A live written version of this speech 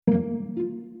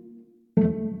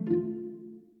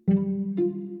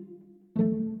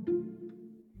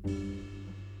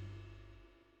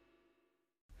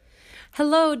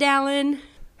Hello, Dallin.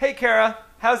 Hey, Kara.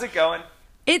 How's it going?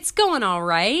 It's going all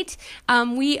right.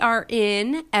 We are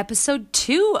in episode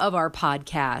 2 of our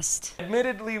podcast.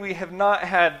 Admittedly, we have not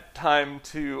had time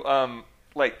to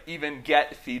even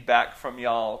get feedback from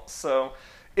y'all. So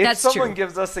if That's someone true.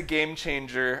 gives us a game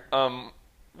changer,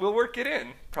 we'll work it in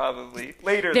probably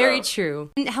later. Very though.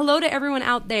 true. And hello to everyone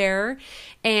out there,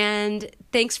 and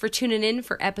thanks for tuning in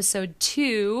for episode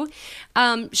 2.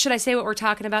 Should I say what we're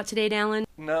talking about today, Dallin?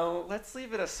 No, let's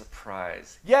leave it a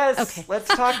surprise. Yes. Okay. Let's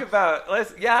talk about.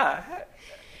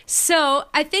 So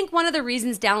I think one of the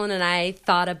reasons Dallin and I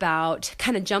thought about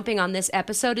kind of jumping on this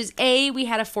episode is we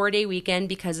had a 4-day weekend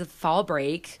because of fall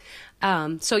break.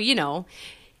 And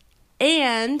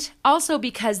also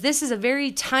because this is a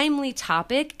very timely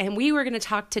topic, and we were going to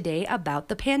talk today about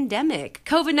the pandemic.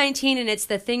 COVID-19, and it's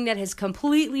the thing that has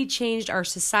completely changed our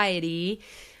society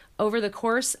over the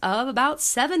course of about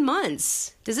 7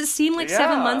 months. Does it seem like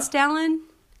 7 months, Dallin?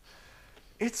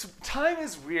 Time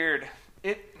is weird.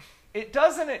 It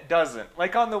does and it doesn't.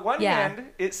 Like on the one hand,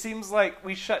 it seems like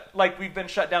we've been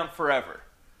shut down forever.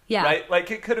 Yeah. Right? Like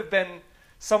it could have been.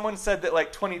 Someone said that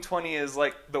like 2020 is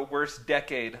like the worst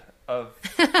decade of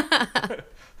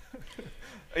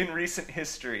in recent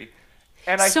history.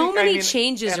 And many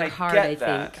changes are hard, I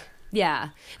think. Yeah.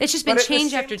 It's just been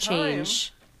change after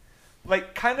change.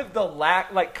 Like kind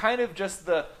of just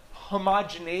the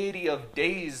homogeneity of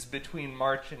days between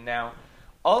March and now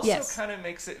also kind of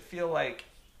makes it feel like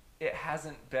it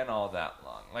hasn't been all that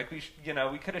long. Like we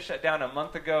could have shut down a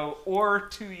month ago or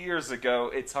 2 years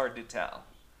ago. It's hard to tell.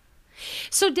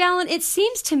 So, Dallin, it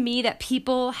seems to me that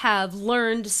people have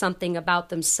learned something about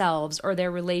themselves or their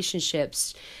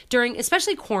relationships during,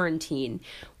 especially quarantine.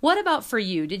 What about for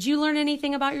you? Did you learn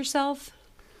anything about yourself?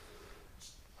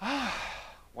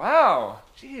 Wow.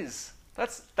 Jeez.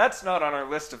 That's not on our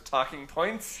list of talking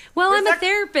points. Well, I'm a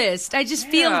therapist. I just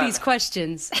feel these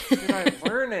questions. Did I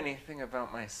learn anything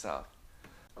about myself?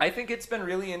 I think it's been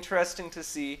really interesting to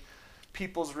see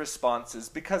people's responses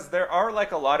because there are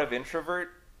like a lot of introverts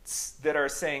that are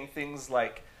saying things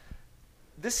like,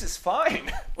 this is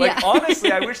fine.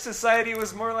 Honestly, I wish society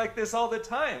was more like this all the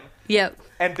time. Yep.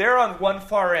 And they're on one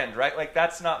far end, right? Like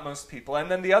that's not most people.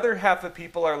 And then the other half of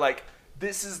people are like,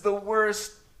 this is the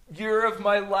worst year of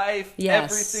my life.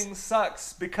 Yes. Everything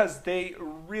sucks, because they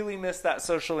really miss that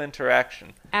social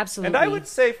interaction. Absolutely. And I would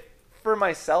say for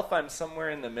myself, I'm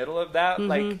somewhere in the middle of that.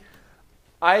 Mm-hmm.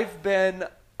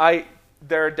 Like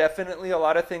there are definitely a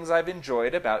lot of things I've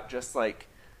enjoyed about just like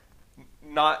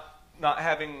not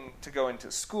having to go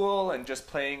into school and just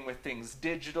playing with things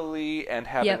digitally and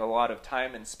having a lot of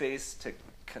time and space to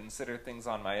consider things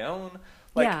on my own.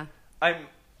 Like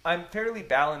I'm fairly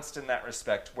balanced in that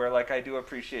respect, where like I do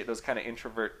appreciate those kind of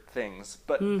introvert things.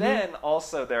 But then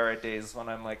also there are days when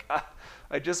I'm like,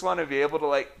 I just want to be able to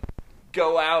like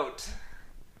go out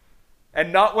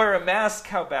and not wear a mask.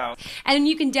 How about? And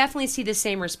you can definitely see the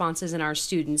same responses in our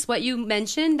students. What you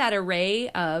mentioned, that array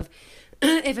of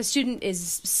if a student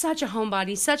is such a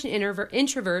homebody, such an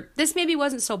introvert, this maybe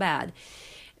wasn't so bad.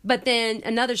 But then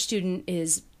another student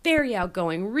is very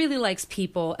outgoing, really likes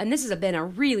people, and this has been a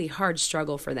really hard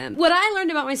struggle for them. What I learned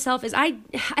about myself is I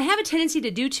have a tendency to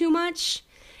do too much,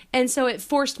 and so it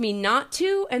forced me not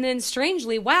to, and then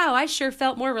strangely, wow, I sure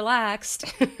felt more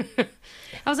relaxed.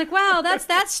 I was like, wow, that's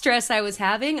that stress I was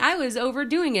having. I was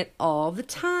overdoing it all the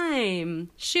time.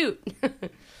 Shoot.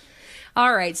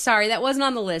 All right, sorry, that wasn't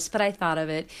on the list, but I thought of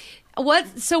it.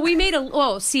 So we made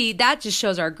that just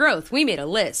shows our growth. We made a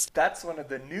list. That's one of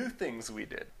the new things we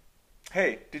did.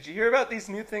 Hey, did you hear about these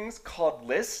new things called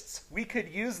lists? We could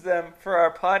use them for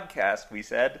our podcast, we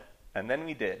said, and then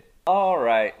we did. All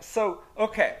right, so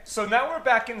now we're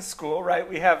back in school, right?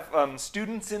 We have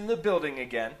students in the building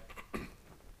again.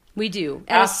 We do,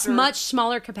 at a much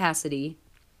smaller capacity.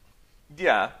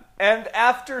 Yeah. And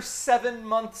after 7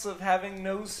 months of having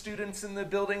no students in the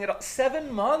building at all,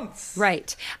 7 months.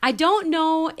 Right. I don't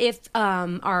know if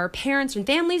our parents and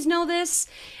families know this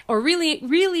or really,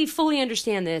 really fully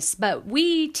understand this, but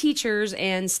we teachers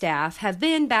and staff have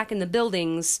been back in the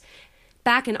buildings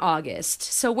back in August.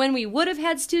 So when we would have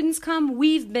had students come,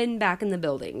 we've been back in the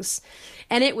buildings.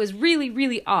 And it was really,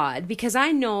 really odd because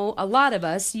I know a lot of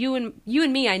us, you and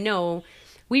me, I know,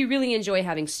 we really enjoy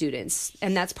having students,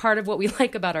 and that's part of what we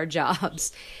like about our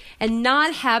jobs. And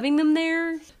not having them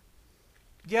there...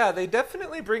 Yeah, they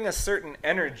definitely bring a certain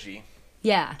energy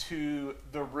to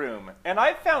the room. And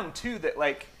I found, too, that,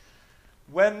 like,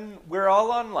 when we're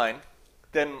all online,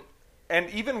 then... And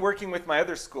even working with my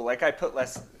other school, like, I put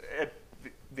less... At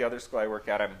the other school I work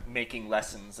at, I'm making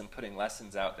lessons and putting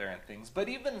lessons out there and things. But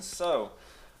even so,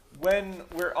 when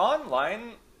we're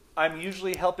online... I'm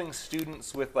usually helping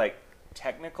students with like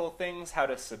technical things, how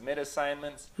to submit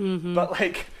assignments, but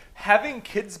like having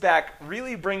kids back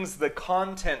really brings the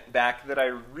content back that I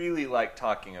really like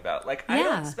talking about. Like I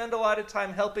don't spend a lot of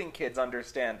time helping kids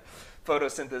understand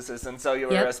photosynthesis and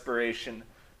cellular respiration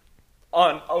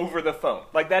over the phone.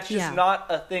 Like that's just not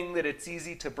a thing that it's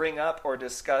easy to bring up or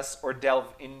discuss or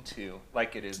delve into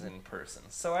like it is in person.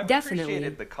 So I've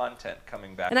appreciated the content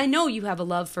coming back. And I know you have a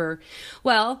love for,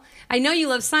 well, I know you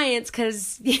love science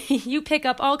because you pick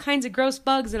up all kinds of gross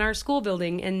bugs in our school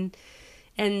building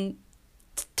and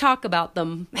talk about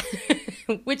them,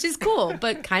 which is cool,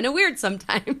 but kind of weird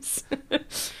sometimes.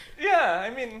 Yeah, I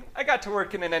mean, I got to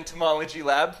work in an entomology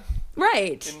lab.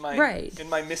 Right, in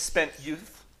my misspent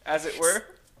youth, as it were.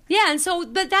 Yeah, and so,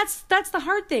 but that's the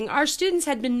hard thing. Our students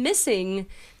had been missing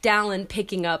Dallin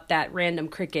picking up that random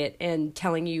cricket and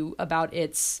telling you about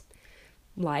its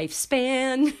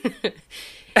lifespan,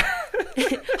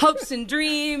 hopes and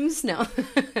dreams. No.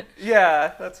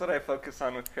 Yeah, that's what I focus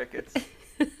on with crickets.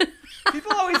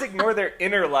 People always ignore their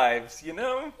inner lives, you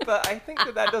know? But I think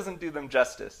that doesn't do them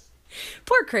justice.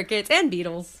 Poor crickets and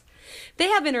beetles. They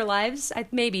have inner lives,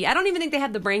 maybe. I don't even think they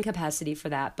have the brain capacity for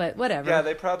that, but whatever. Yeah,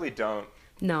 they probably don't.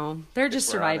 No, they're just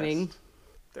surviving. Honest.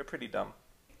 They're pretty dumb.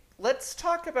 Let's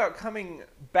talk about coming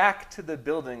back to the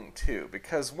building, too,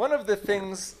 because one of the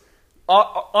things,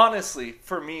 honestly,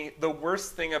 for me, the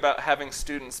worst thing about having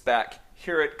students back,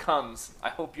 here it comes. I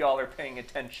hope y'all are paying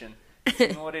attention.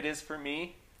 You know what it is for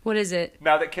me? What is it?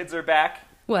 Now that kids are back?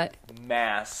 What?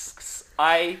 Masks.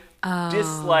 I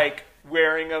dislike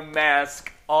wearing a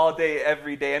mask all day,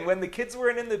 every day. And when the kids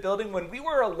weren't in the building, when we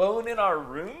were alone in our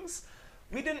rooms,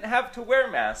 we didn't have to wear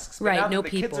masks. But now that the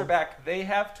kids are back, they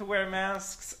have to wear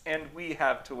masks, and we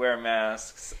have to wear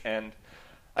masks. And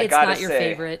I gotta say, it's not your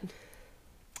favorite.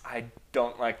 I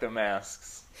don't like the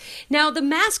masks. Now, the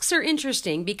masks are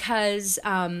interesting because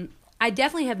I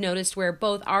definitely have noticed where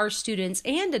both our students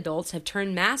and adults have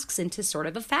turned masks into sort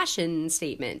of a fashion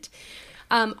statement.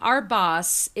 Our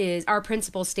boss our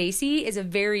principal, Stacy,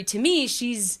 to me,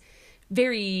 she's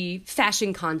very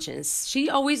fashion conscious. She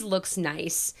always looks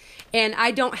nice. And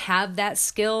I don't have that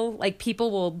skill. Like,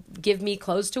 people will give me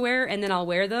clothes to wear and then I'll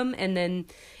wear them. And then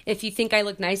if you think I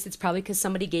look nice, it's probably because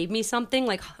somebody gave me something,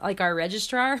 like our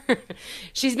registrar.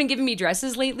 She's been giving me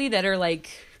dresses lately that are like,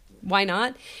 why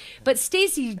not? But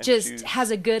Stacy just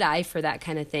has a good eye for that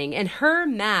kind of thing. And her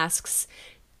masks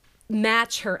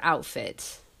match her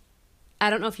outfit. I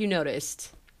don't know if you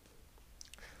noticed.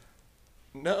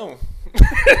 No.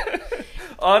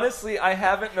 Honestly, I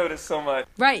haven't noticed so much.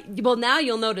 Right. Well, now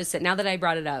you'll notice it, now that I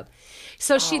brought it up.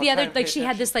 So she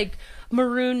had this like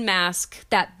maroon mask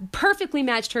that perfectly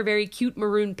matched her very cute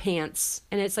maroon pants.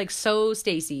 And it's like so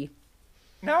Stacy.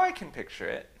 Now I can picture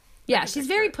it. Yeah, she's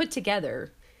very put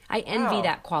together. I envy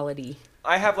that quality.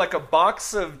 I have like a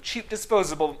box of cheap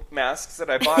disposable masks that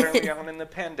I bought early on in the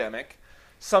pandemic.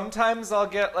 Sometimes I'll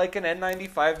get like an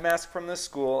N95 mask from the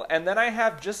school, and then I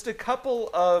have just a couple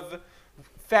of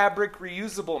fabric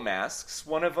reusable masks.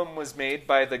 One of them was made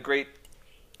by the great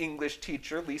English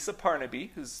teacher, Lisa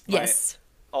Parnaby, who's my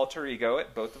alter ego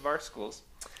at both of our schools.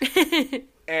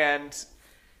 And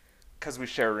because we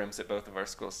share rooms at both of our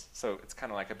schools, so it's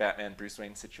kind of like a Batman Bruce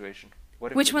Wayne situation.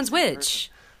 Which one's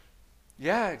which?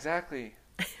 Yeah, exactly.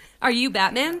 Are you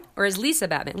Batman, or is Lisa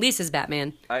Batman? Lisa's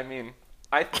Batman. I mean,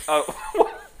 I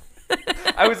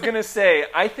was going to say,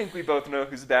 I think we both know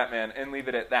who's Batman and leave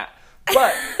it at that.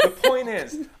 But the point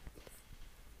is,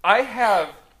 I have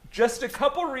just a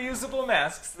couple reusable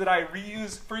masks that I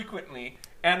reuse frequently,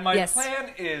 and my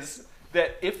plan is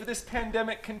that if this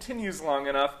pandemic continues long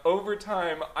enough, over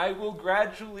time, I will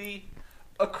gradually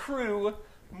accrue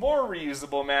more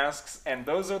reusable masks, and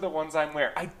those are the ones I'm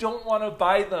wearing. I don't want to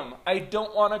buy them. I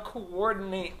don't want to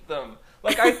coordinate them.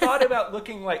 Like, I thought about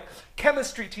looking like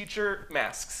chemistry teacher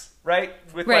masks, right?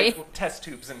 With like test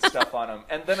tubes and stuff on them.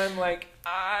 And then I'm like,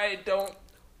 I don't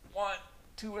want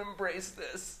to embrace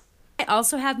this. I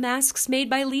also have masks made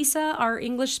by Lisa, our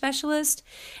English specialist,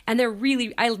 and I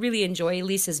really enjoy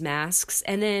Lisa's masks.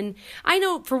 And then I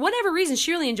know for whatever reason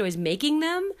she really enjoys making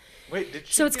them. Wait, did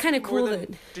she? So it's kind of cool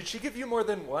did she give you more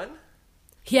than one?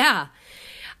 Yeah,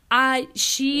 I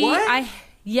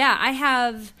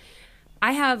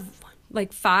have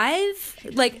like 5.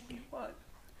 Like,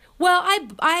 well,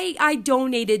 I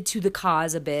donated to the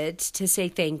cause a bit to say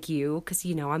thank you because,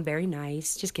 you know, I'm very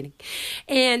nice. Just kidding.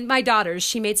 And my daughters,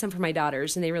 she made some for my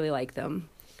daughters and they really like them.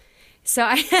 So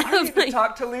I need to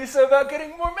talk to Lisa about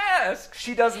getting more masks.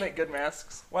 She does make good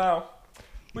masks. Wow.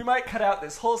 We might cut out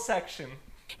this whole section.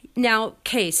 Now,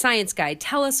 okay, Science Guy,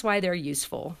 tell us why they're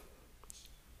useful.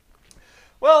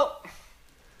 Well,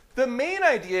 The main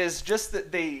idea is just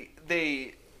that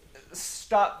they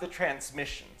stop the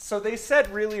transmission. So they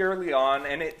said really early on,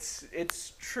 and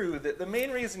it's true, that the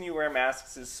main reason you wear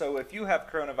masks is so if you have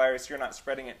coronavirus, you're not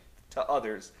spreading it to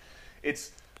others.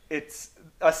 It's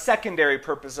a secondary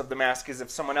purpose of the mask is if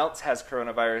someone else has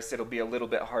coronavirus, it'll be a little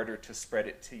bit harder to spread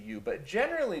it to you. But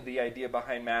generally, the idea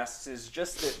behind masks is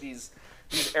just that these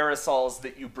aerosols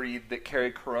that you breathe that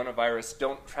carry coronavirus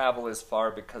don't travel as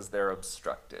far because they're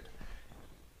obstructed.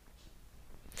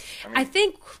 I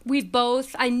think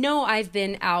I know I've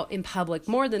been out in public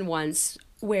more than once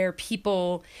where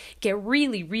people get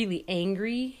really, really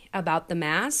angry about the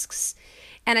masks.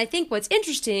 And I think what's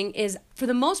interesting is, for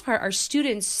the most part, our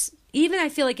students, even I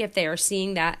feel like if they are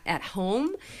seeing that at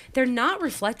home, they're not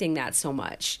reflecting that so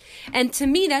much. And to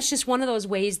me, that's just one of those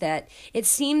ways that it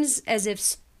seems as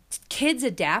if kids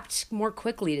adapt more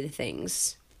quickly to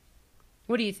things.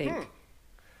 What do you think?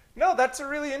 No, that's a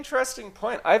really interesting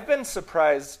point. I've been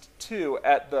surprised, too,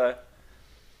 at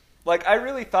I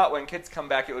really thought when kids come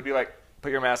back, it would be like,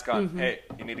 put your mask on. Mm-hmm. Hey,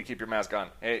 you need to keep your mask on.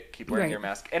 Hey, keep wearing your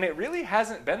mask. And it really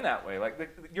hasn't been that way.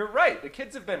 You're right. The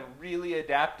kids have been really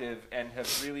adaptive and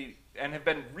have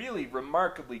been really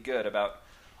remarkably good about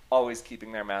always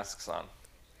keeping their masks on.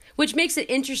 Which makes it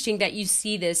interesting that you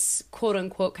see this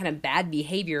quote-unquote kind of bad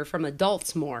behavior from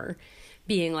adults more.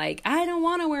 Being like, I don't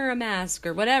want to wear a mask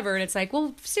or whatever. And it's like,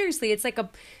 well, seriously, it's like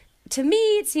to me,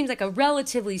 it seems like a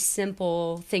relatively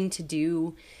simple thing to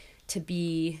do, to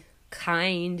be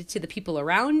kind to the people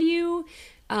around you.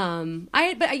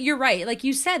 But you're right. Like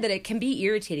you said, that it can be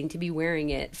irritating to be wearing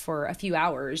it for a few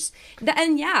hours.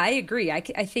 And yeah, I agree. I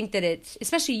think that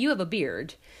especially you have a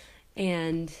beard.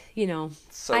 And,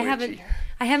 so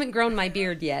I haven't grown my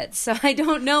beard yet, so I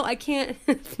don't know. I can't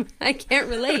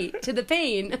relate to the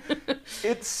pain.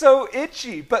 It's so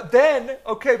itchy. But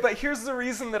here's the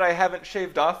reason that I haven't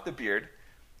shaved off the beard.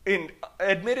 And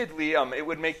admittedly, it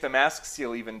would make the mask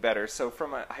seal even better. So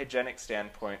from a hygienic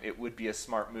standpoint, it would be a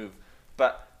smart move.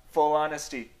 But full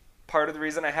honesty, part of the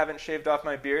reason I haven't shaved off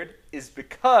my beard is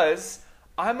because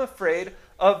I'm afraid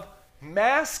of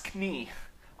maskne.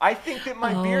 I think that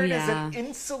my beard is an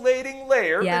insulating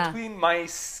layer between my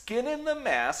skin and the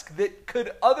mask that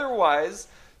could otherwise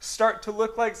start to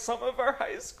look like some of our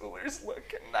high schoolers look,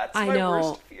 and that's my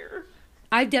worst fear.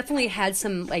 I've definitely had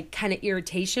some kind of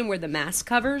irritation where the mask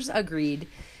covers. Agreed.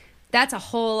 That's a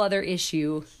whole other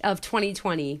issue of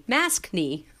 2020.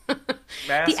 Maskne.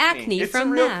 The acne it's from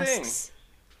a real masks. Thing.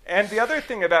 And the other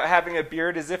thing about having a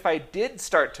beard is if I did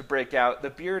start to break out,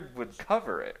 the beard would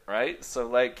cover it, right?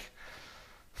 So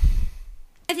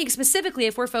I think specifically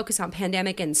if we're focused on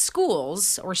pandemic and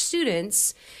schools or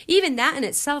students, even that in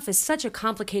itself is such a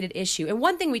complicated issue. And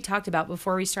one thing we talked about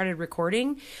before we started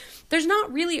recording, there's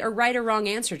not really a right or wrong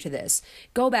answer to this.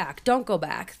 Go back, don't go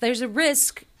back. There's a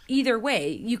risk either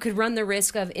way. You could run the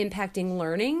risk of impacting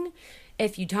learning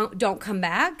if you don't come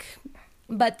back.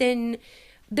 But then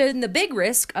the big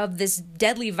risk of this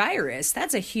deadly virus,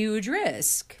 that's a huge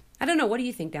risk. I don't know. What do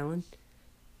you think, Dallin?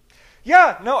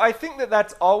 Yeah, no, I think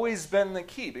that's always been the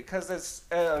key because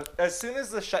as soon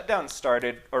as the shutdown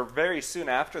started, or very soon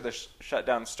after the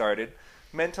shutdown started,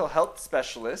 mental health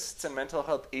specialists and mental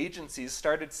health agencies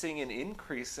started seeing an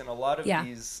increase in a lot of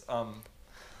these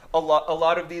a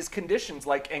lot of these conditions,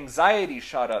 like anxiety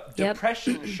shot up,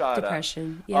 depression shot up.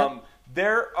 Yep.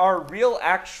 There are real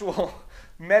actual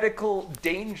medical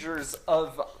dangers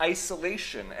of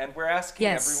isolation, and we're asking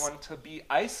everyone to be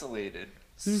isolated.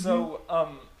 Mm-hmm. So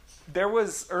there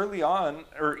was early on,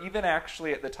 or even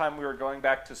actually at the time we were going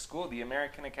back to school, the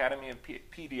American Academy of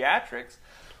Pediatrics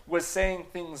was saying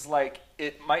things like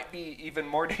it might be even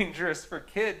more dangerous for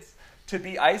kids to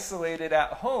be isolated at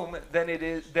home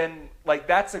than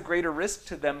that's a greater risk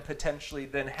to them potentially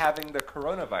than having the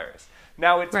coronavirus.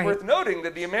 Now it's worth noting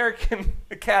that the American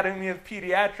Academy of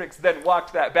Pediatrics then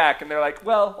walked that back, and they're like,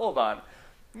 well, hold on,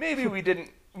 maybe we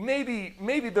didn't. Maybe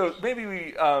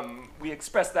we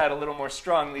expressed that a little more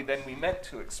strongly than we meant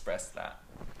to express that.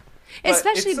 But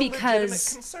especially it's a because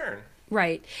legitimate concern.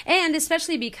 Right. And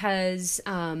especially because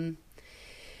something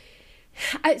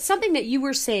that you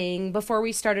were saying before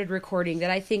we started recording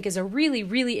that I think is a really,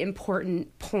 really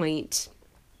important point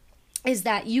is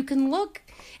that you can look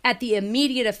at the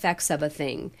immediate effects of a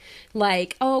thing.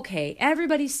 Like, okay,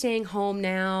 everybody's staying home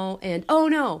now, and oh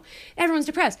no, everyone's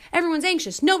depressed, everyone's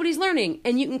anxious, nobody's learning,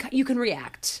 and you can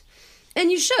react.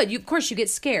 And you should. Of course, you get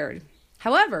scared.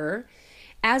 However,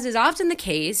 as is often the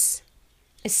case,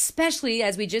 especially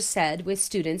as we just said with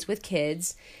students, with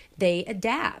kids, they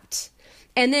adapt.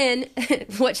 And then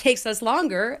what takes us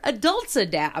longer, adults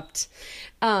adapt.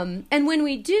 And when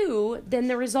we do, then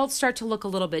the results start to look a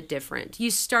little bit different.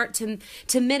 You start to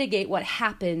mitigate what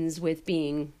happens with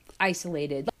being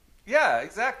isolated. Yeah,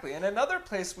 exactly. And another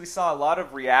place we saw a lot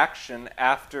of reaction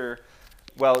after,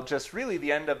 well, just really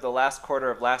the end of the last quarter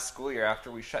of last school year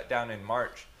after we shut down in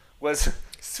March was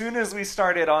soon as we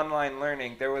started online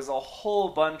learning, there was a whole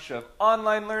bunch of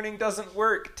online learning doesn't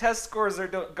work, test scores are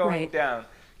going down,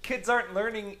 kids aren't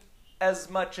learning as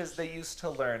much as they used to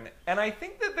learn. And I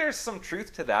think that there's some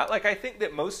truth to that. Like, I think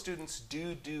that most students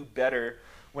do better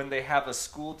when they have a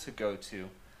school to go to.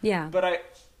 Yeah. But I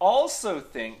also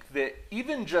think that,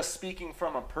 even just speaking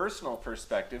from a personal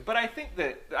perspective, but I think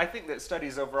that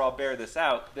studies overall bear this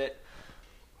out, that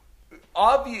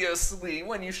obviously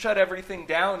when you shut everything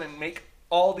down and make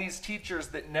all these teachers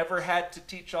that never had to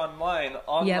teach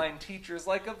online teachers,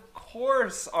 like, of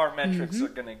course our metrics are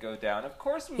going to go down. Of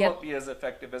course we won't be as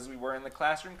effective as we were in the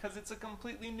classroom because it's a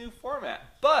completely new format.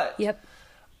 But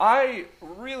I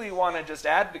really want to just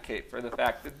advocate for the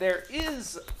fact that there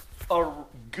is a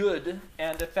good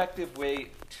and effective way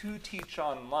to teach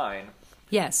online.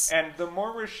 Yes. And the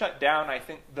more we're shut down, I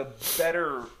think the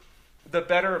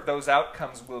better of those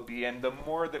outcomes will be, and the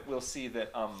more that we'll see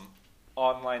that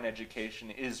online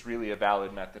education is really a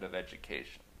valid method of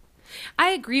education. I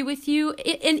agree with you.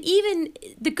 And even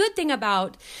the good thing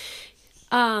about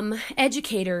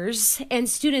educators and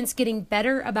students getting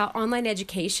better about online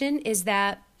education is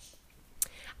that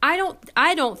I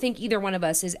don't think either one of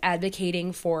us is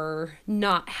advocating for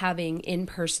not having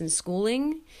in-person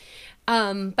schooling.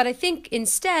 But I think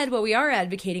instead what we are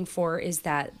advocating for is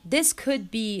that this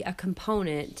could be a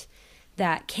component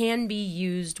that can be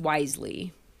used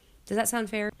wisely. Does that sound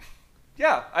fair?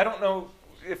 Yeah, I don't know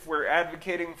if we're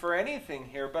advocating for anything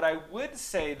here, but I would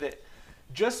say that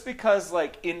just because,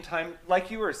 like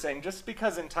you were saying, just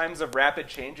because in times of rapid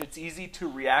change, it's easy to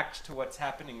react to what's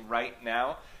happening right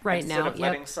now instead of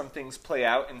letting some things play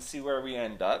out and see where we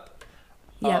end up.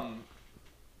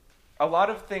 A lot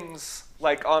of things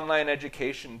like online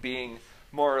education being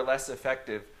more or less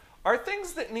effective are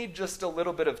things that need just a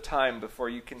little bit of time before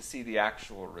you can see the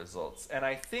actual results. And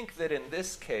I think that in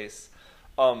this case,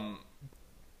 a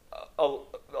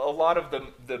lot of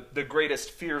the greatest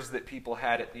fears that people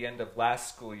had at the end of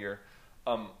last school year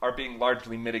are being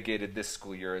largely mitigated this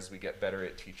school year as we get better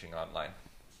at teaching online.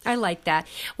 I like that.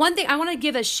 One thing, I want to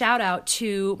give a shout out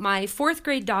to my 4th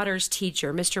grade daughter's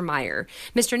teacher, Mr. Meyer.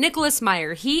 Mr. Nicholas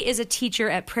Meyer. He is a teacher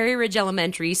at Prairie Ridge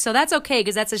Elementary, so that's okay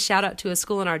because that's a shout out to a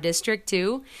school in our district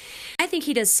too. I think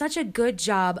he does such a good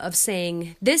job of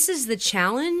saying, this is the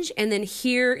challenge, and then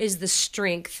here is the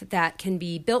strength that can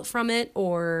be built from it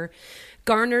or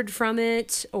garnered from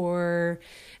it or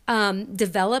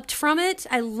developed from it.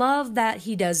 I love that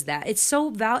he does that. It's so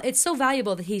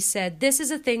valuable that he said, this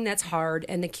is a thing that's hard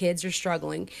and the kids are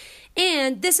struggling.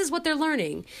 And this is what they're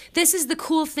learning. This is the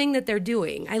cool thing that they're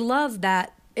doing. I love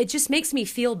that. It just makes me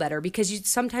feel better because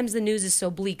sometimes the news is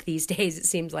so bleak these days, it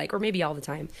seems like, or maybe all the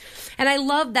time. And I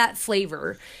love that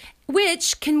flavor.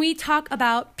 Which, can we talk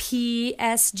about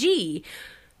PSG?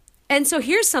 And so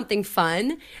here's something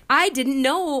fun. I didn't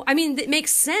know. I mean, it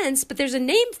makes sense, but there's a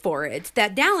name for it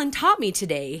that Dallin taught me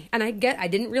today, and I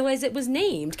didn't realize it was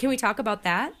named. Can we talk about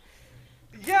that?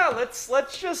 Yeah, let's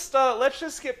just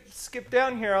skip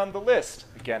down here on the list.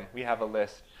 Again, we have a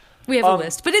list. We have a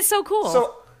list, but it's so cool.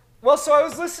 So I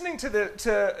was listening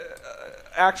to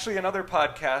actually another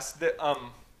podcast that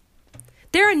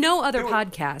there are no other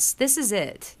podcasts. This is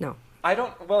it. No.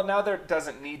 Now there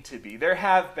doesn't need to be. There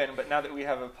have been, but now that we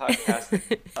have a podcast,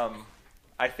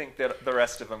 I think that the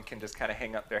rest of them can just kind of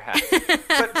hang up their hats.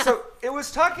 But so it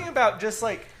was talking about just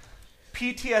like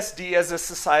PTSD as a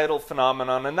societal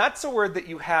phenomenon, and that's a word that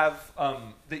you have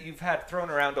that you've had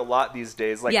thrown around a lot these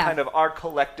days, like kind of our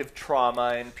collective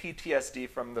trauma and PTSD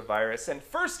from the virus. And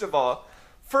first of all,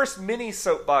 first mini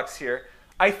soapbox here,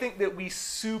 I think that we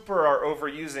super are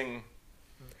overusing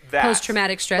that.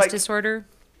 Post-traumatic stress disorder?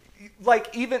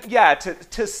 Like, even,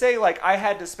 to say, like, I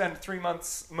had to spend 3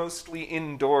 months mostly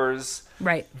indoors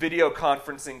video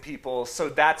conferencing people, so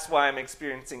that's why I'm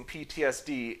experiencing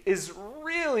PTSD, is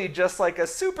really just like a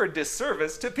super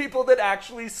disservice to people that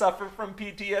actually suffer from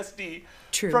PTSD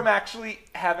from actually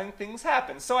having things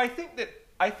happen. So I think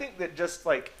that just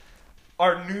like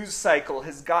our news cycle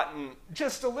has gotten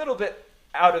just a little bit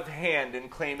out of hand in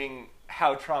claiming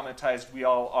how traumatized we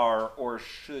all are or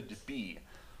should be.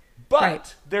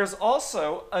 But there's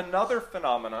also another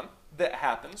phenomenon that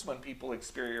happens when people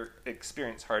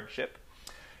experience hardship,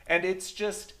 and it's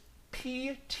just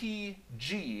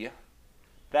PTG.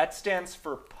 That stands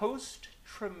for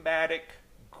post-traumatic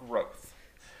growth.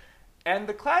 And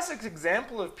the classic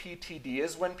example of PTD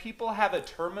is when people have a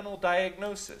terminal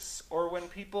diagnosis, or when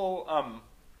people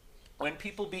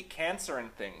beat cancer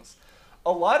and things.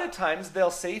 A lot of times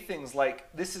they'll say things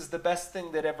like, "This is the best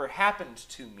thing that ever happened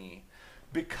to me,"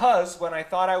 because when I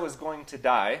thought I was going to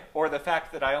die, or the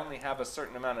fact that I only have a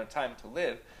certain amount of time to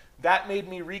live, that made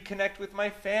me reconnect with my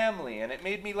family, and it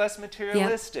made me less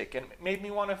materialistic, and it made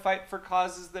me want to fight for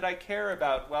causes that I care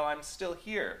about while I'm still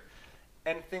here,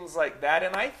 and things like that.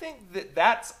 And I think that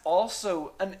that's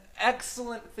also an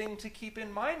excellent thing to keep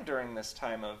in mind during this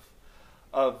time of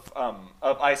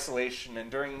isolation,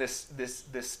 and during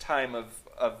this time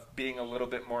of being a little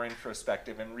bit more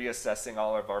introspective and reassessing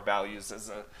all of our values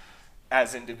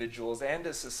as individuals and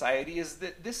as society, is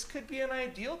that this could be an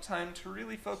ideal time to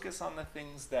really focus on the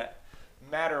things that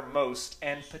matter most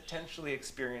and potentially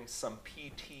experience some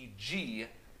PTG,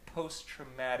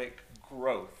 post-traumatic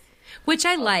growth. Which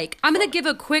I like. I'm going to give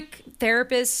a quick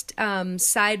therapist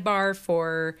sidebar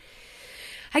for,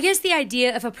 I guess, the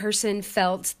idea if a person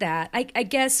felt that, I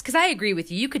guess, because I agree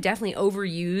with you, you could definitely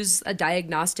overuse a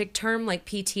diagnostic term like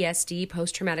PTSD,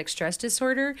 post-traumatic stress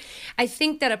disorder. I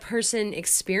think that a person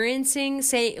experiencing,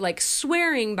 say, like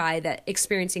swearing by that,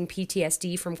 experiencing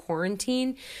PTSD from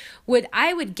quarantine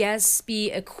I would guess,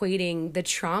 be equating the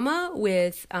trauma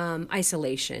with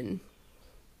isolation.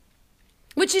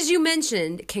 Which, as you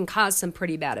mentioned, can cause some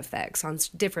pretty bad effects on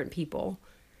different people.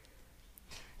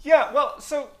 Yeah, well,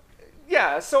 so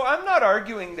I'm not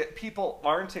arguing that people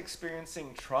aren't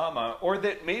experiencing trauma, or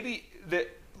that maybe that,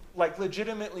 like,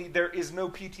 legitimately there is no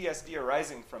PTSD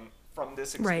arising from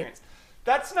this experience. Right.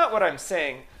 That's not what I'm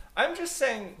saying. I'm just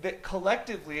saying that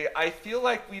collectively, I feel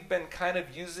like we've been kind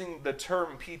of using the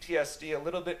term PTSD a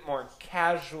little bit more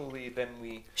casually than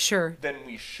we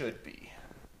should be.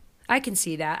 I can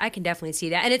see that. I can definitely see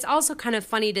that. And it's also kind of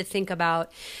funny to think about.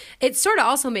 It sort of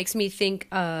also makes me think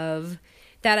of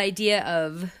that idea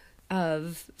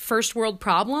of first world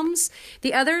problems.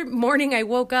 The other morning I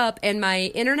woke up and my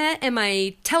internet and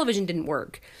my television didn't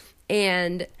work.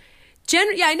 And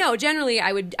generally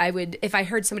I would, if I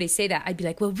heard somebody say that, I'd be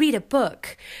like, well, read a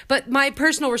book. But my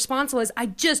personal response was, I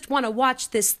just want to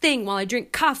watch this thing while I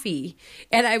drink coffee.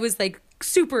 And I was like,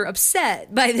 super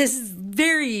upset by this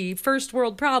very first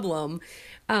world problem.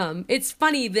 It's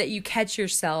funny that you catch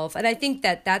yourself, and I think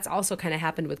that that's also kind of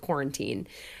happened with quarantine.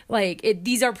 Like,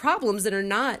 these are problems that are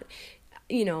not,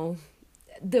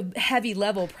 the heavy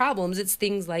level problems. It's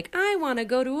things like, I want to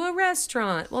go to a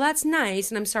restaurant. Well, that's nice,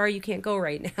 and I'm sorry you can't go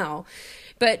right now.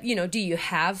 But, do you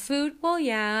have food? Well,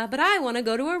 yeah, but I want to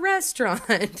go to a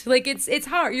restaurant. Like, it's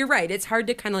hard. You're right. It's hard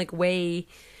to kind of like weigh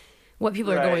what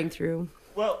people are going through.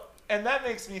 Well, and that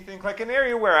makes me think, like, an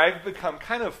area where I've become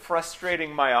kind of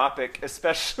frustrating myopic,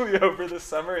 especially over the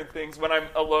summer and things when I'm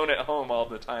alone at home all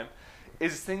the time,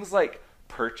 is things like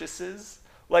purchases.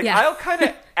 Like, yeah. I'll kind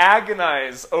of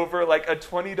agonize over, like, a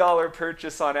 $20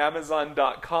 purchase on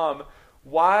Amazon.com.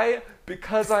 Why?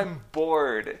 Because I'm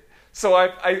bored. So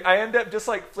I end up just,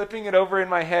 like, flipping it over in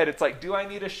my head. It's like, do I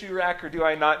need a shoe rack or do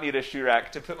I not need a shoe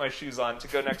rack to put my shoes on to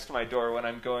go next to my door when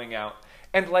I'm going out?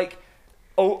 And, like,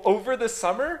 over the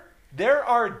summer, there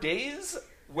are days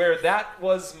where that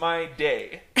was my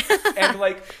day. And,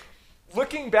 like,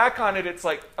 looking back on it, it's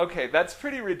like, okay, that's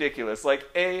pretty ridiculous. Like,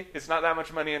 A, it's not that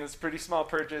much money and it's a pretty small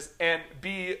purchase. And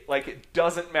B, like, it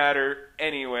doesn't matter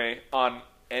anyway on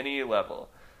any level.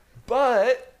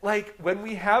 But, like, when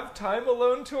we have time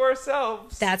alone to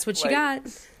ourselves, that's what you got.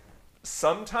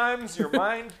 Sometimes your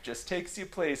mind just takes you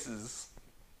places.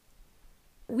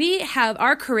 We have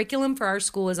our curriculum for our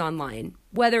school is online,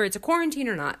 whether it's a quarantine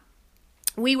or not.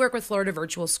 We work with Florida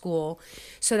Virtual School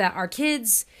so that our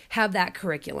kids have that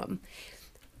curriculum.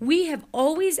 We have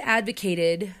always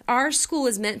advocated our school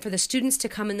is meant for the students to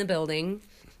come in the building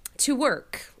to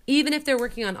work, even if they're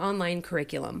working on online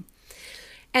curriculum.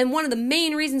 And one of the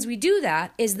main reasons we do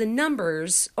that is the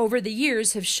numbers over the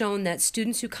years have shown that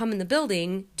students who come in the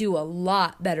building do a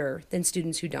lot better than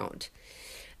students who don't.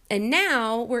 And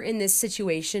now we're in this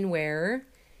situation where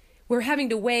we're having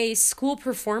to weigh school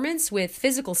performance with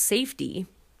physical safety.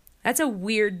 That's a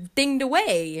weird thing to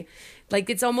weigh. Like,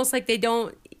 it's almost like they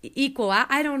don't equal.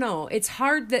 I don't know. It's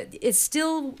hard that it's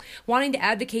still wanting to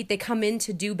advocate they come in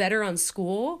to do better on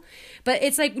school. But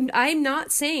it's like, I'm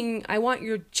not saying I want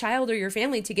your child or your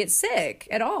family to get sick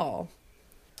at all.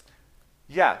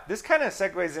 Yeah, this kind of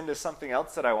segues into something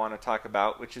else that I want to talk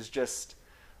about, which is just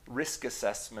risk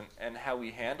assessment and how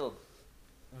we handle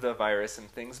the virus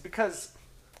and things. Because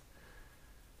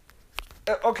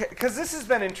this has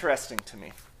been interesting to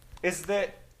me, is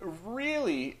that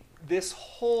really this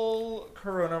whole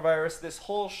coronavirus, this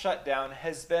whole shutdown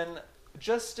has been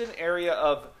just an area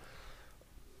of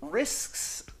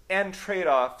risks and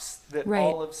trade-offs that Right.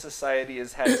 all of society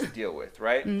has had to deal with,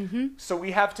 right? So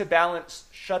we have to balance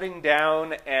shutting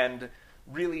down and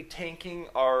really tanking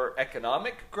our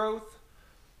economic growth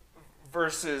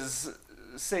versus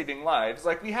saving lives.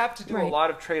 Like, we have to do a Right. lot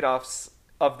of trade-offs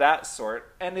of that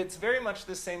sort, and it's very much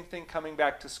the same thing coming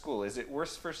back to school. Is it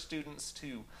worse for students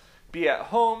to be at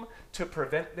home to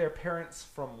prevent their parents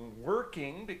from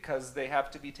working because they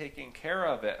have to be taken care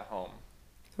of at home,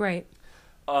 Right.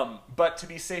 but to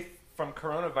be safe from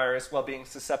coronavirus while being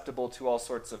susceptible to all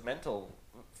sorts of mental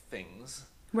things?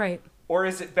 Right. Or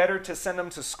is it better to send them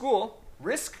to school,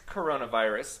 risk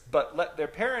coronavirus, but let their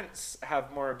parents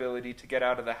have more ability to get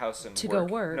out of the house and To go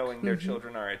work. knowing their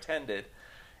children are attended,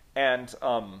 and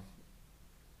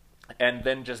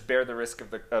then just bear the risk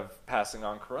of passing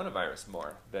on coronavirus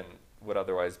more than would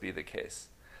otherwise be the case?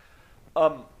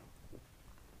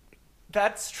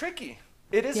 That's tricky.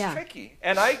 It is tricky.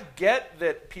 And I get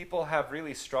that people have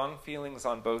really strong feelings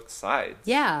on both sides.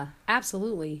 Yeah,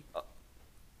 absolutely.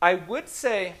 I would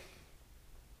say,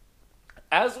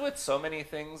 as with so many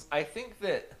things, I think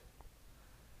that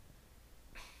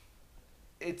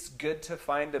it's good to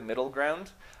find a middle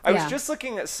ground. I was just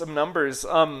looking at some numbers.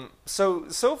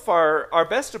 So far, our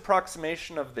best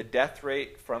approximation of the death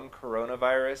rate from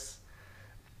coronavirus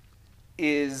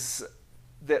is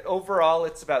that overall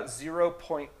it's about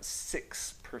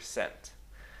 0.6%.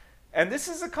 And this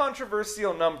is a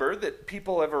controversial number that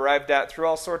people have arrived at through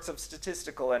all sorts of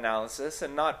statistical analysis,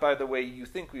 and not by the way you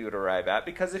think we would arrive at.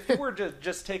 Because if you were to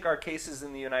just take our cases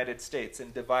in the United States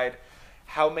and divide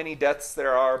how many deaths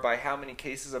there are by how many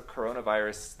cases of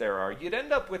coronavirus there are, you'd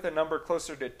end up with a number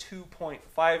closer to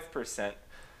 2.5%,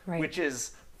 which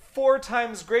is 4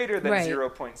 times greater than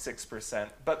 0.6%.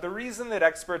 But the reason that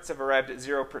experts have arrived at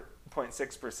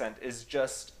 0.6% is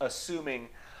just assuming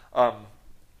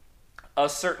a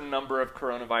certain number of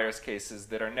coronavirus cases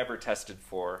that are never tested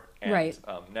for and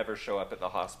never show up at the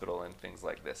hospital and things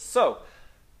like this. So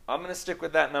I'm going to stick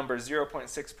with that number,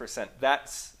 0.6%.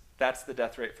 That's the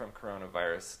death rate from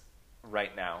coronavirus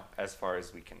right now, as far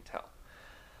as we can tell.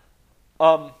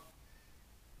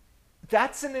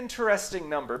 That's an interesting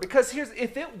number, because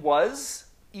if it was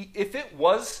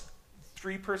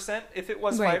 3%, if it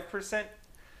was 5%,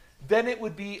 then it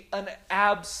would be an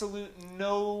absolute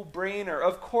no-brainer.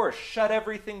 Of course, shut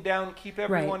everything down, keep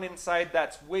everyone inside.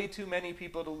 That's way too many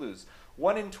people to lose.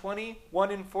 1 in 20,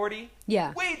 1 in 40,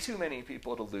 way too many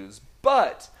people to lose.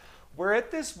 But we're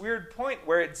at this weird point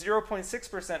where it's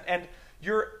 0.6%, and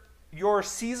your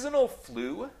seasonal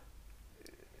flu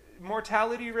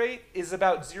mortality rate is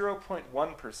about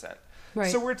 0.1%.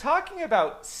 So we're talking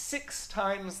about 6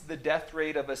 times the death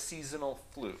rate of a seasonal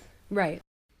flu. Right.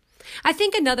 I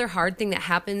think another hard thing that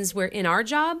happens where in our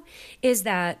job is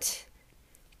that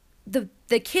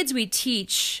the kids we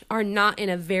teach are not in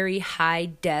a very high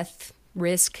death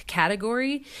risk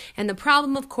category. And the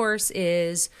problem, of course,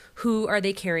 is who are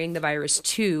they carrying the virus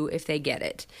to if they get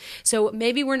it? So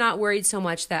maybe we're not worried so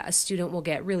much that a student will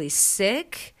get really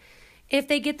sick if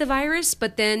they get the virus,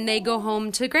 but then they go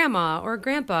home to grandma or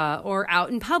grandpa or out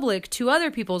in public to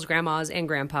other people's grandmas and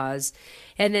grandpas.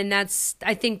 And then it's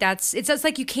just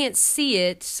like you can't see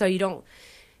it, so you don't,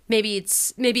 maybe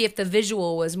if the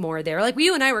visual was more there. Like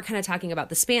you and I were kind of talking about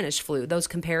the Spanish flu, those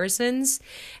comparisons.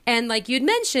 And like you'd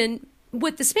mentioned,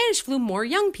 with the Spanish flu, more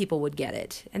young people would get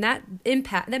it. And that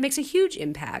makes a huge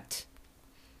impact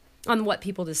on what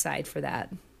people decide for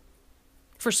that.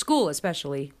 For school,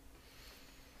 especially.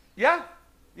 Yeah,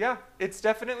 it's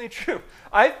definitely true.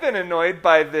 I've been annoyed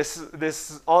by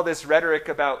all this rhetoric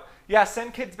about,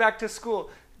 send kids back to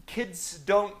school. Kids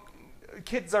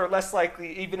are less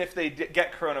likely, even if they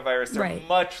get coronavirus, they're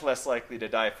much less likely to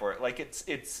die for it. Like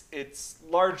it's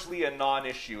largely a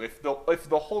non-issue. If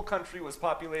the whole country was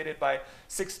populated by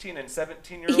 16 and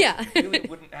 17-year-olds, we really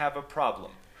wouldn't have a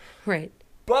problem. Right.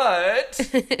 But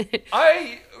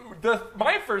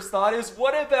my first thought is,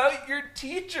 what about your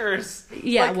teachers?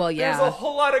 There's a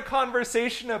whole lot of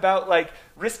conversation about like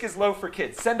risk is low for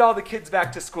kids. Send all the kids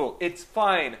back to school. It's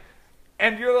fine.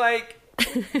 And you're like,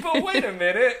 but wait a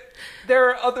minute. There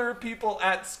are other people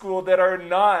at school that are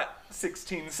not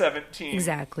 16, 17.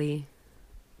 Exactly.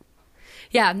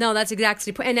 Yeah, no, that's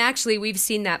exactly. And actually, we've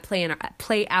seen that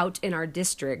play out in our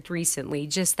district recently.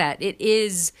 Just that it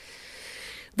is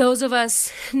those of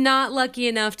us not lucky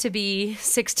enough to be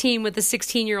 16 with a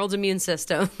 16-year-old immune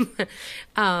system.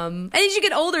 And as you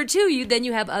get older, too, then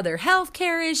you have other health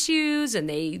care issues, and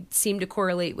they seem to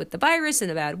correlate with the virus in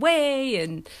a bad way.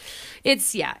 And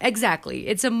it's, exactly.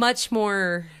 It's a much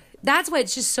more, that's why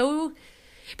it's just so,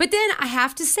 But then I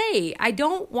have to say, I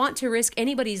don't want to risk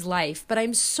anybody's life, but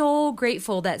I'm so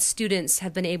grateful that students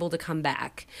have been able to come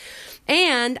back.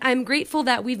 And I'm grateful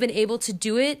that we've been able to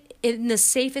do it in the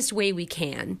safest way we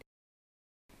can.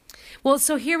 Well,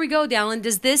 so here we go, Dallin.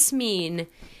 Does this mean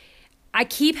I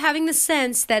keep having the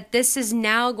sense that this is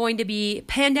now going to be,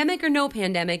 pandemic or no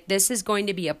pandemic, this is going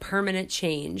to be a permanent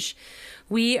change.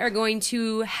 We are going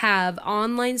to have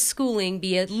online schooling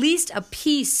be at least a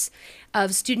piece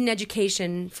of student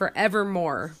education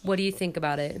forevermore. What do you think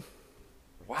about it?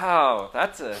 Wow,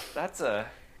 that's a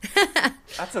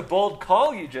that's a bold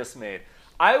call you just made.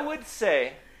 I would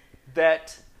say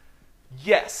that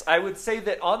yes, I would say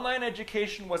that online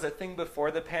education was a thing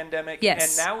before the pandemic,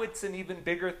 yes, and now it's an even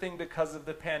bigger thing because of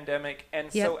the pandemic.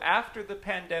 And so after the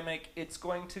pandemic, it's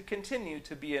going to continue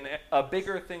to be a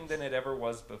bigger thing than it ever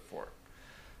was before.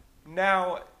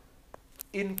 Now,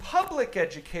 in public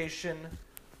education,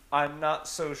 I'm not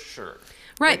so sure.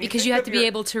 Right, because you have to be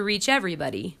able to reach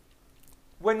everybody.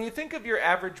 When you think of your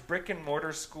average brick and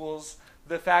mortar schools,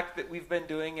 the fact that we've been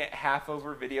doing it half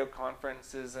over video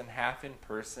conferences and half in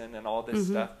person and all this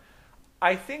stuff,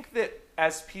 I think that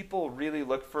as people really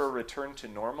look for a return to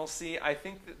normalcy, I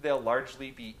think that they'll largely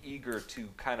be eager to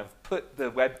kind of put the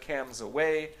webcams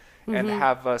away and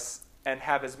have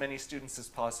as many students as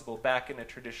possible back in a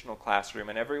traditional classroom,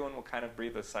 and everyone will kind of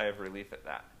breathe a sigh of relief at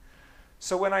that.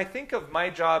 So when I think of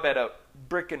my job at a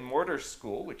brick and mortar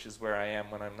school, which is where I am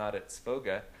when I'm not at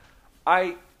SVOGA,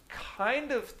 I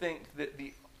kind of think that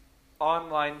the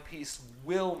online piece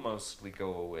will mostly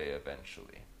go away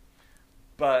eventually.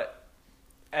 But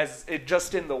as it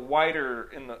just in the wider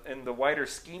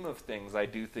scheme of things, I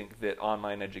do think that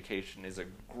online education is a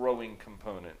growing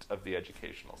component of the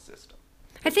educational system.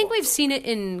 I think we've seen it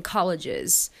in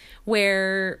colleges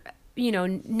where,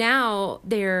 now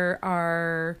there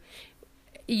are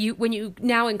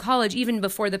now in college, even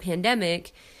before the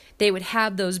pandemic, they would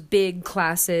have those big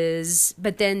classes,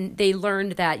 but then they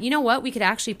learned that, we could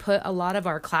actually put a lot of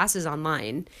our classes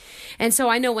online. And so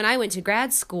I know when I went to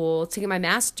grad school to get my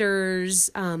master's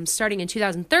starting in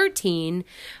 2013,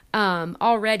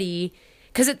 already,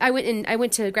 because I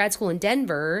went to grad school in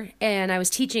Denver and I was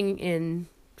teaching in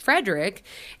Frederick.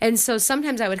 And so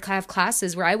sometimes I would have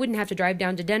classes where I wouldn't have to drive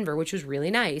down to Denver, which was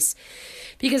really nice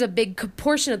because a big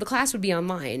portion of the class would be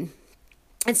online.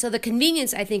 And so the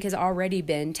convenience, I think, has already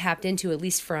been tapped into, at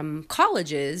least from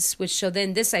colleges, which so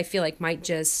then this, I feel like, might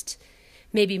just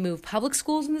maybe move public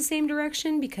schools in the same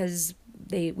direction because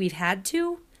we've had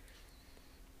to.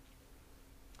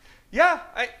 Yeah,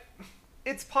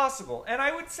 it's possible. And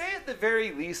I would say at the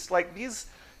very least, like these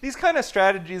kind of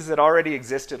strategies that already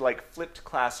existed, like flipped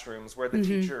classrooms where the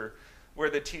teacher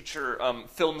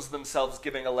films themselves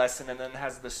giving a lesson and then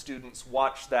has the students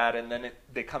watch that and then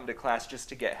they come to class just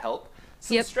to get help.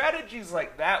 Some strategies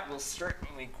like that will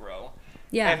certainly grow.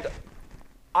 Yeah. And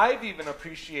I've even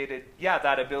appreciated,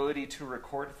 that ability to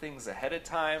record things ahead of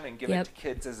time and give it to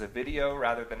kids as a video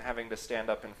rather than having to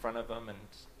stand up in front of them and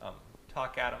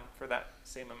talk at them for that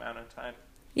same amount of time.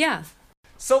 Yeah.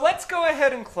 So let's go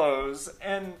ahead and close,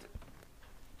 and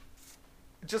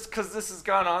just because this has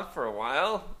gone on for a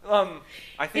while,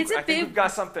 I think we've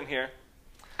got something here.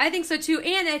 I think so too,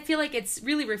 and I feel like it's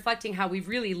really reflecting how we've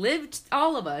really lived,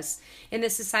 all of us in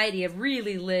this society have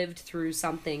really lived through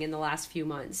something in the last few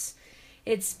months.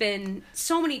 It's been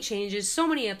so many changes, so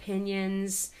many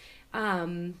opinions.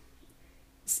 Sometimes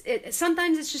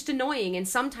it's just annoying, and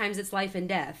sometimes it's life and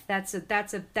death. That's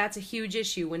a huge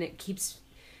issue when it keeps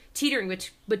teetering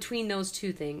between those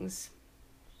two things.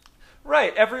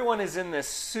 Right. Everyone is in this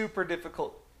super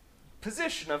difficult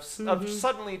position of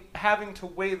suddenly having to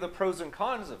weigh the pros and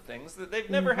cons of things that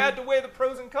they've never had to weigh the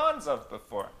pros and cons of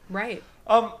before. Right.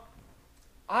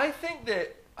 I think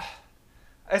that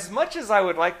as much as I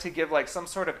would like to give like some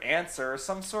sort of answer,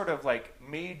 some sort of like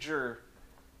major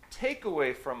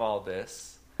takeaway from all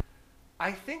this,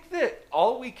 I think that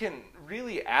all we can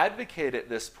really advocate at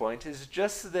this point is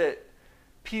just that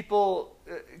people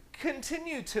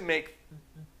continue to make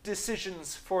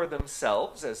decisions for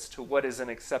themselves as to what is an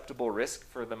acceptable risk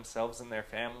for themselves and their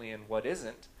family and what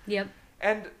isn't. Yep.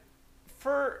 And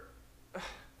for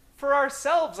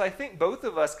ourselves, I think both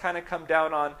of us kind of come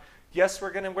down on, yes,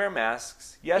 we're going to wear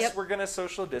masks. Yes, we're going to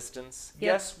social distance.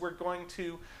 Yes, we're going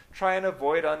to try and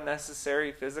avoid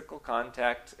unnecessary physical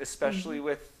contact, especially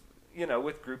with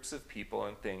groups of people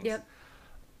and things. Yep.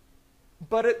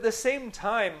 But at the same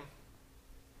time,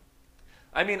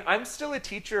 I mean, I'm still a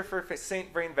teacher for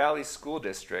St. Vrain Valley School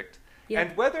District,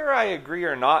 and whether I agree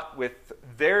or not with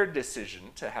their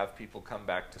decision to have people come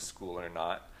back to school or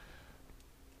not,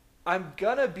 I'm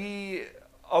gonna be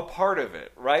a part of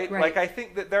it, right? Right. Like, I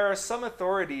think that there are some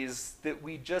authorities that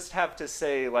we just have to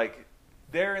say, like,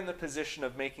 they're in the position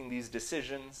of making these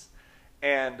decisions,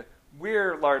 and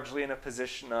we're largely in a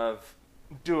position of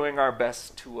doing our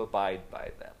best to abide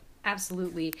by them.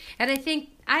 Absolutely. And I think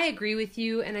I agree with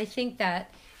you, and I think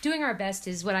that doing our best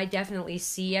is what I definitely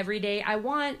see every day. I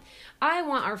want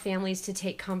our families to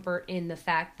take comfort in the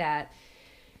fact that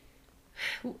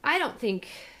I don't think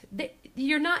that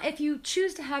you're not, if you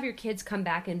choose to have your kids come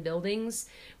back in buildings,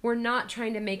 we're not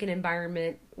trying to make an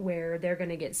environment where they're going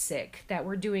to get sick, that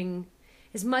we're doing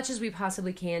as much as we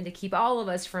possibly can to keep all of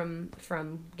us from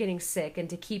getting sick and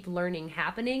to keep learning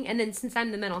happening. And then since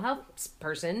I'm the mental health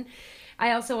person,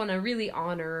 I also want to really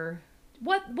honor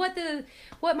what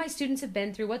my students have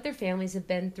been through, what their families have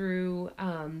been through,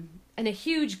 and a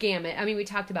huge gamut. I mean, we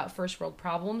talked about first world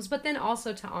problems, but then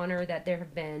also to honor that there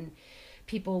have been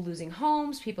people losing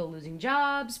homes, people losing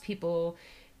jobs,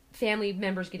 family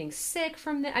members getting sick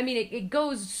from the, I mean, it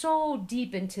goes so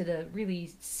deep into the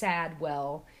really sad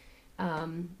well,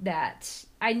 that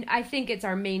I think it's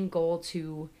our main goal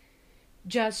to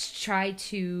just try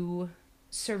to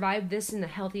survive this in the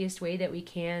healthiest way that we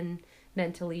can,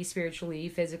 mentally, spiritually,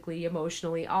 physically,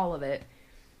 emotionally, all of it.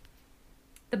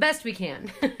 The best we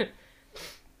can.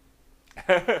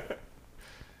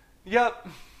 Yep.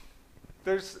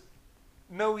 There's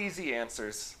no easy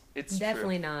answers. It's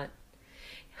definitely true. Not.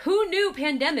 Who knew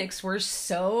pandemics were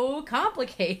so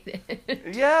complicated?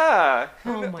 Yeah.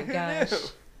 Oh my gosh. Knew?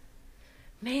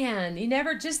 Man,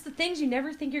 just the things you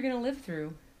never think you're going to live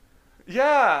through.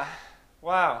 Yeah.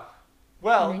 Wow.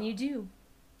 Well. And then you do.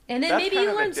 And then maybe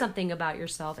you learn something about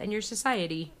yourself and your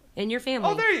society and your family.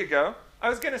 Oh, there you go. I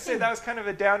was going to say that was kind of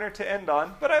a downer to end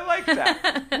on, but I like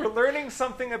that. We're learning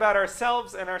something about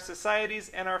ourselves and our societies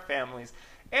and our families.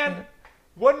 And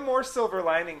one more silver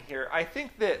lining here. I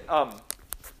think that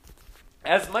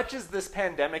as much as this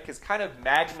pandemic has kind of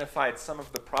magnified some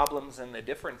of the problems and the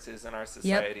differences in our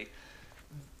society,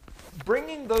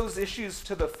 bringing those issues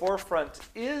to the forefront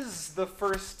is the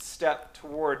first step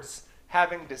towards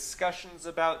having discussions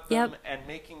about them and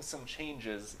making some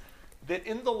changes that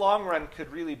in the long run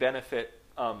could really benefit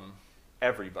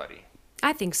everybody.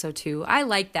 I think so too. I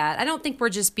like that. I don't think we're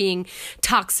just being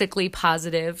toxically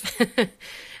positive.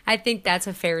 I think that's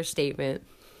a fair statement.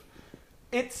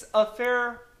 It's a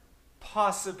fair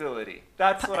possibility.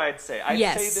 That's what I'd say. I'd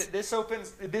say that this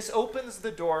opens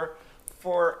the door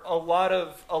for a lot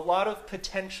of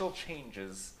potential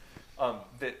changes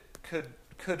that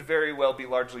could very well be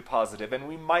largely positive, and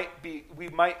we might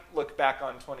look back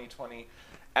on 2020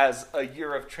 as a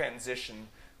year of transition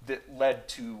that led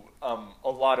to a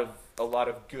lot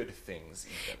of good things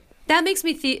even. That makes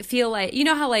me feel like, you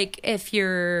know how like if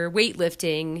you're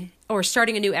weightlifting or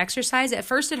starting a new exercise, at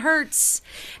first it hurts.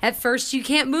 At first you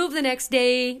can't move the next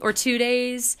day or 2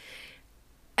 days.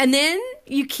 And then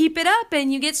you keep it up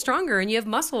and you get stronger and you have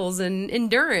muscles and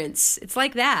endurance. It's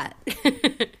like that.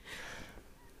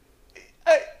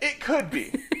 It could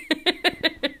be.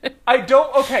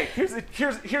 Here's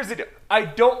the deal. I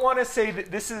don't want to say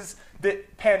that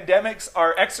pandemics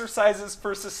are exercises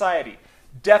for society.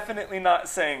 Definitely not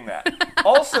saying that.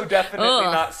 Also definitely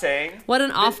not saying what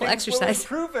an awful that exercise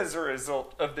will improve as a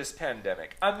result of this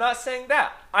pandemic. I'm not saying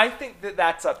that. I think that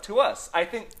that's up to us. I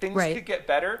think things could get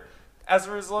better as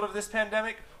a result of this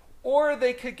pandemic, or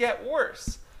they could get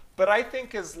worse. But I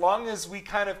think as long as we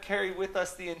kind of carry with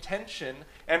us the intention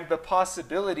and the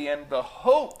possibility and the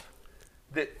hope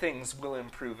that things will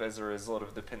improve as a result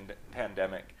of the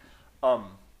pandemic,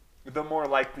 the more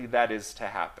likely that is to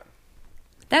happen.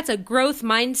 That's a growth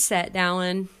mindset,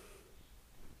 Dallin.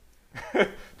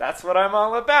 That's what I'm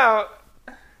all about.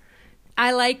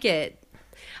 I like it.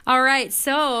 All right,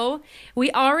 so we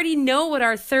already know what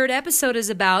our third episode is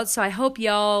about, so I hope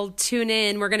y'all tune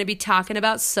in. We're going to be talking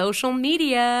about social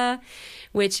media,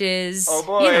 which is,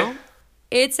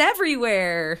 it's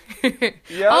everywhere.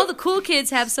 Yep. All the cool kids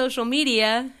have social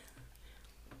media.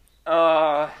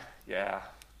 Yeah,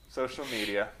 social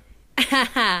media.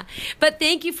 But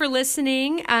thank you for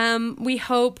listening.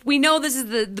 We know this is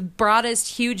the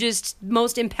broadest, hugest,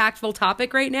 most impactful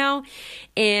topic right now,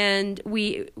 and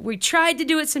we tried to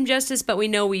do it some justice, but we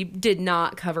know we did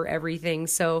not cover everything.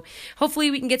 So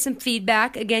hopefully we can get some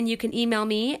feedback. Again, you can email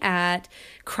me at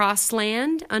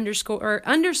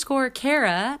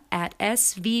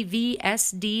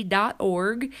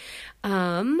crossland_Kara@svvsd.org,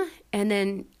 and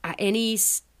then any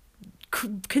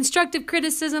constructive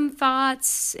criticism,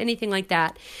 thoughts, anything like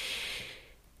that.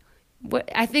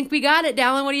 I think we got it,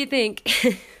 Dallin. What do you think?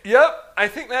 Yep, I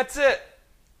think that's it.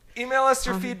 email us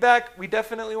your feedback. We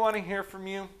definitely want to hear from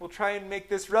you. We'll try and make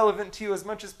this relevant to you as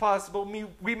much as possible.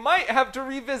 We might have to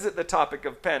revisit the topic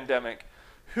of pandemic.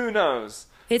 Who knows?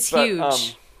 It's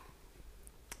huge.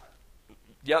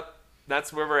 Yep,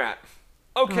 that's where we're at.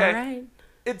 Okay. All right.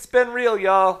 It's been real,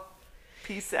 y'all.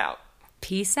 Peace out.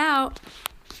 Peace out.